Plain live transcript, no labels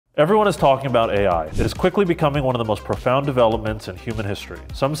Everyone is talking about AI. It is quickly becoming one of the most profound developments in human history.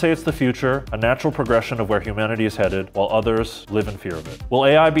 Some say it's the future, a natural progression of where humanity is headed, while others live in fear of it. Will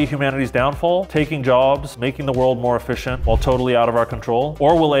AI be humanity's downfall, taking jobs, making the world more efficient, while totally out of our control?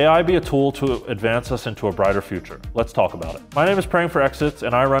 Or will AI be a tool to advance us into a brighter future? Let's talk about it. My name is Praying for Exits,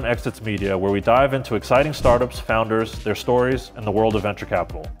 and I run Exits Media, where we dive into exciting startups, founders, their stories, and the world of venture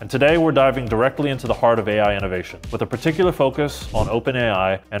capital. And today we're diving directly into the heart of AI innovation, with a particular focus on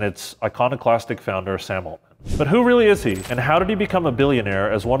OpenAI and its iconoclastic founder, Sam Altman. But who really is he, and how did he become a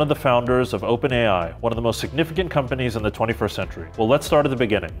billionaire as one of the founders of OpenAI, one of the most significant companies in the 21st century? Well, let's start at the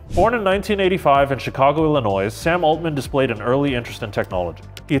beginning. Born in 1985 in Chicago, Illinois, Sam Altman displayed an early interest in technology.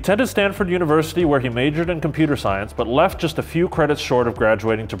 He attended Stanford University, where he majored in computer science, but left just a few credits short of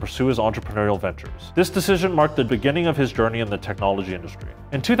graduating to pursue his entrepreneurial ventures. This decision marked the beginning of his journey in the technology industry.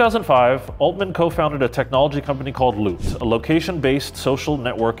 In 2005, Altman co-founded a technology company called Looped, a location-based social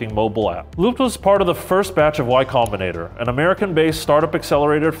networking mobile app. Looped was part of the first batch of Y Combinator, an American-based startup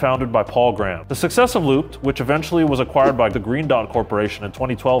accelerator founded by Paul Graham. The success of Looped, which eventually was acquired by the Green Dot Corporation in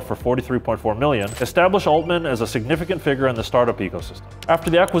 2012 for $43.4 million, established Altman as a significant figure in the startup ecosystem. After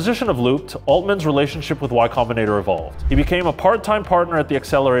the acquisition of Looped, Altman's relationship with Y Combinator evolved. He became a part-time partner at the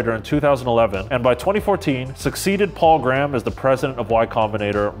accelerator in 2011, and by 2014, succeeded Paul Graham as the president of Y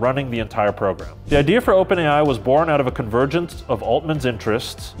Combinator, running the entire program. The idea for OpenAI was born out of a convergence of Altman's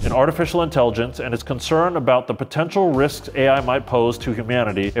interests in artificial intelligence and his concern about the potential risks AI might pose to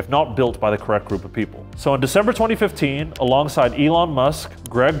humanity if not built by the correct group of people. So in December 2015, alongside Elon Musk,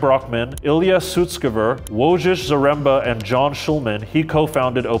 Greg Brockman, Ilya Sutskever, Wojciech Zaremba, and John Schulman, he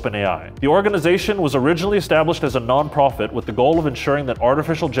co-founded OpenAI. The organization was originally established as a non-profit with the goal of ensuring that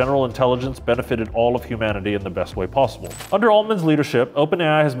artificial general intelligence benefited all of humanity in the best way possible. Under Altman's leadership,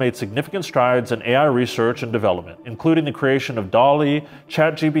 OpenAI has made significant strides in AI research and development, including the creation of DALL-E,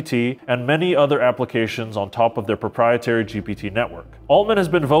 ChatGPT, and many other applications on top of their proprietary GPT network. Altman has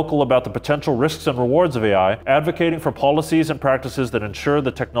been vocal about the potential risks and rewards of AI, advocating for policies and practices that ensure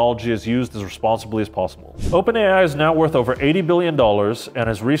the technology is used as responsibly as possible. OpenAI is now worth over $80 billion and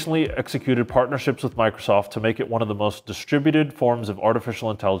has recently executed partnerships with Microsoft to make it one of the most distributed forms of artificial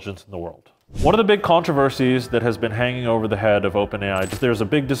intelligence in the world. One of the big controversies that has been hanging over the head of OpenAI is there's a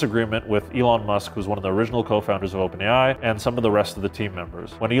big disagreement with Elon Musk, who's one of the original co-founders of OpenAI, and some of the rest of the team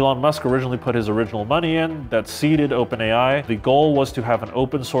members. When Elon Musk originally put his original money in that seeded OpenAI, the goal was to have an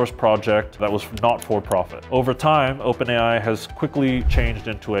open source project that was not for profit. Over time, OpenAI has quickly changed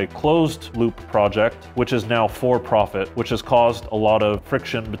into a closed loop project, which is now for profit, which has caused a lot of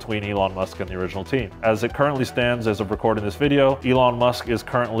friction between Elon Musk and the original team. As it currently stands, as of recording this video, Elon Musk is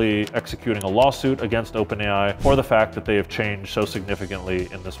currently executing a lawsuit against OpenAI for the fact that they have changed so significantly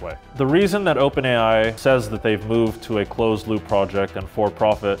in this way. The reason that OpenAI says that they've moved to a closed loop project and for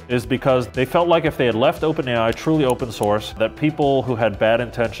profit is because they felt like if they had left OpenAI truly open source, that people who had bad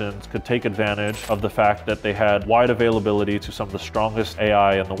intentions could take advantage of the fact that they had wide availability to some of the strongest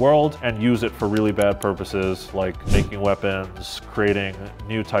AI in the world and use it for really bad purposes like making weapons, creating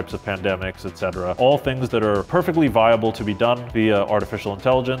new types of pandemics, etc. All things that are perfectly viable to be done via artificial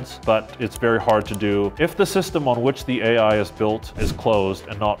intelligence, but it's very hard to do if the system on which the AI is built is closed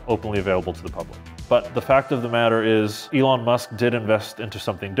and not openly available to the public. But the fact of the matter is, Elon Musk did invest into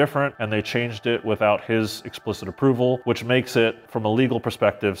something different, and they changed it without his explicit approval, which makes it, from a legal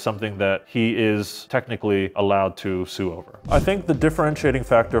perspective, something that he is technically allowed to sue over. I think the differentiating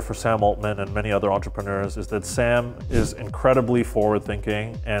factor for Sam Altman and many other entrepreneurs is that Sam is incredibly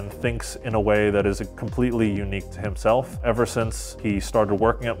forward-thinking and thinks in a way that is completely unique to himself. Ever since he started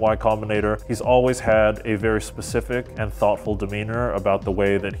working at Y Combinator, he's always had a very specific and thoughtful demeanor about the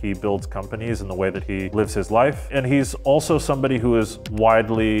way that he builds companies and the way that he lives his life. And he's also somebody who is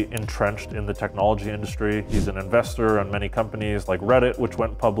widely entrenched in the technology industry. He's an investor in many companies like Reddit, which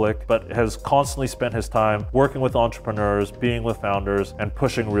went public, but has constantly spent his time working with entrepreneurs, being with founders, and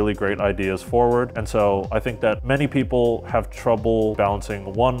pushing really great ideas forward. And so I think that many people have trouble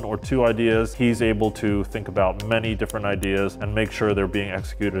balancing one or two ideas. He's able to think about many different ideas and make sure they're being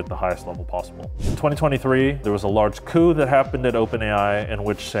executed at the highest level possible. In 2023, there was a large coup that happened at OpenAI in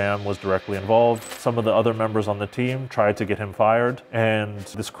which Sam was directly involved. Some of the other members on the team tried to get him fired, and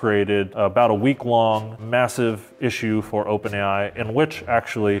this created about a week-long massive issue for OpenAI in which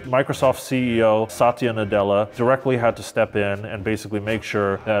actually Microsoft CEO Satya Nadella directly had to step in and basically make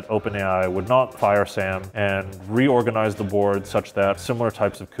sure that OpenAI would not fire Sam and reorganize the board such that similar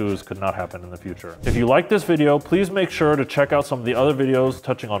types of coups could not happen in the future. If you like this video, please make sure to check out some of the other videos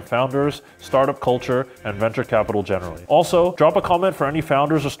touching on founders, startup culture, and venture capital generally. Also, drop a comment for any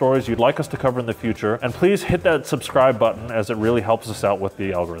founders or stories you'd like us to cover in the the future. And please hit that subscribe button as it really helps us out with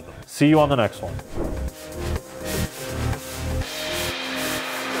the algorithm. See you on the next one.